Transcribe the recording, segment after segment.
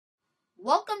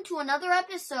Welcome to another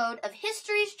episode of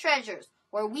History's Treasures,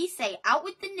 where we say out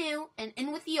with the new and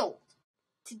in with the old.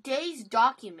 Today's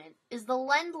document is the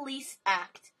Lend-Lease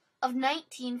Act of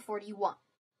 1941.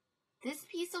 This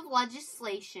piece of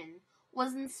legislation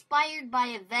was inspired by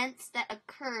events that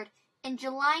occurred in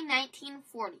July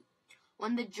 1940,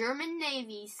 when the German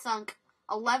Navy sunk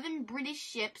 11 British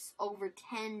ships over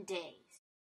 10 days.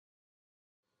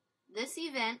 This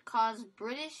event caused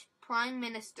British Prime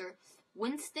Minister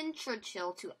Winston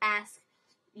Churchill to ask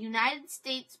United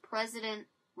States President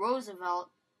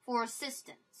Roosevelt for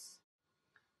assistance.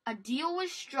 A deal was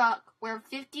struck where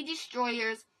 50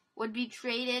 destroyers would be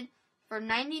traded for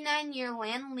 99-year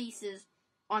land leases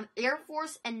on Air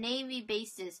Force and Navy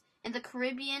bases in the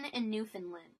Caribbean and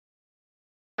Newfoundland.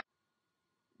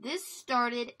 This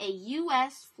started a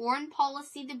U.S. foreign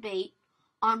policy debate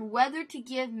on whether to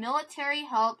give military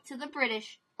help to the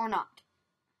British or not.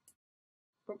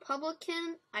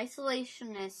 Republican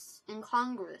isolationists in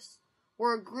Congress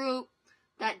were a group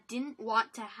that didn't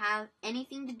want to have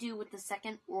anything to do with the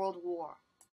Second World War.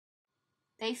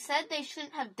 They said they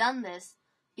shouldn't have done this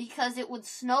because it would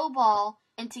snowball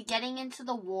into getting into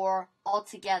the war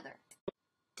altogether.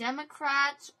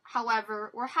 Democrats,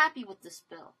 however, were happy with this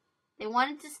bill. They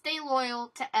wanted to stay loyal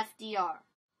to FDR.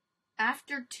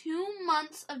 After 2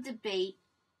 months of debate,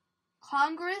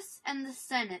 Congress and the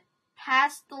Senate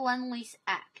passed the Lend-Lease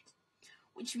Act,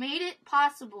 which made it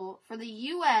possible for the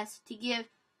U.S. to give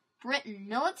Britain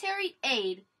military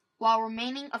aid while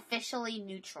remaining officially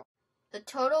neutral. The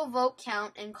total vote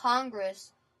count in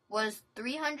Congress was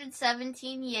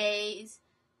 317 yeas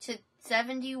to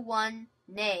 71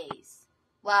 nays,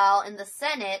 while in the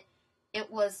Senate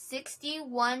it was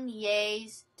 61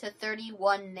 yeas to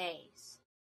 31 nays.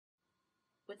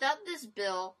 Without this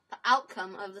bill, the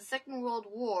outcome of the Second World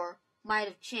War might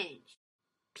have changed.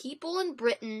 People in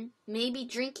Britain may be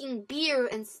drinking beer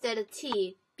instead of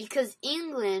tea because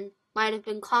England might have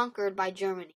been conquered by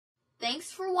Germany.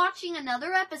 Thanks for watching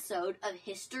another episode of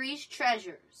History's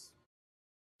Treasures.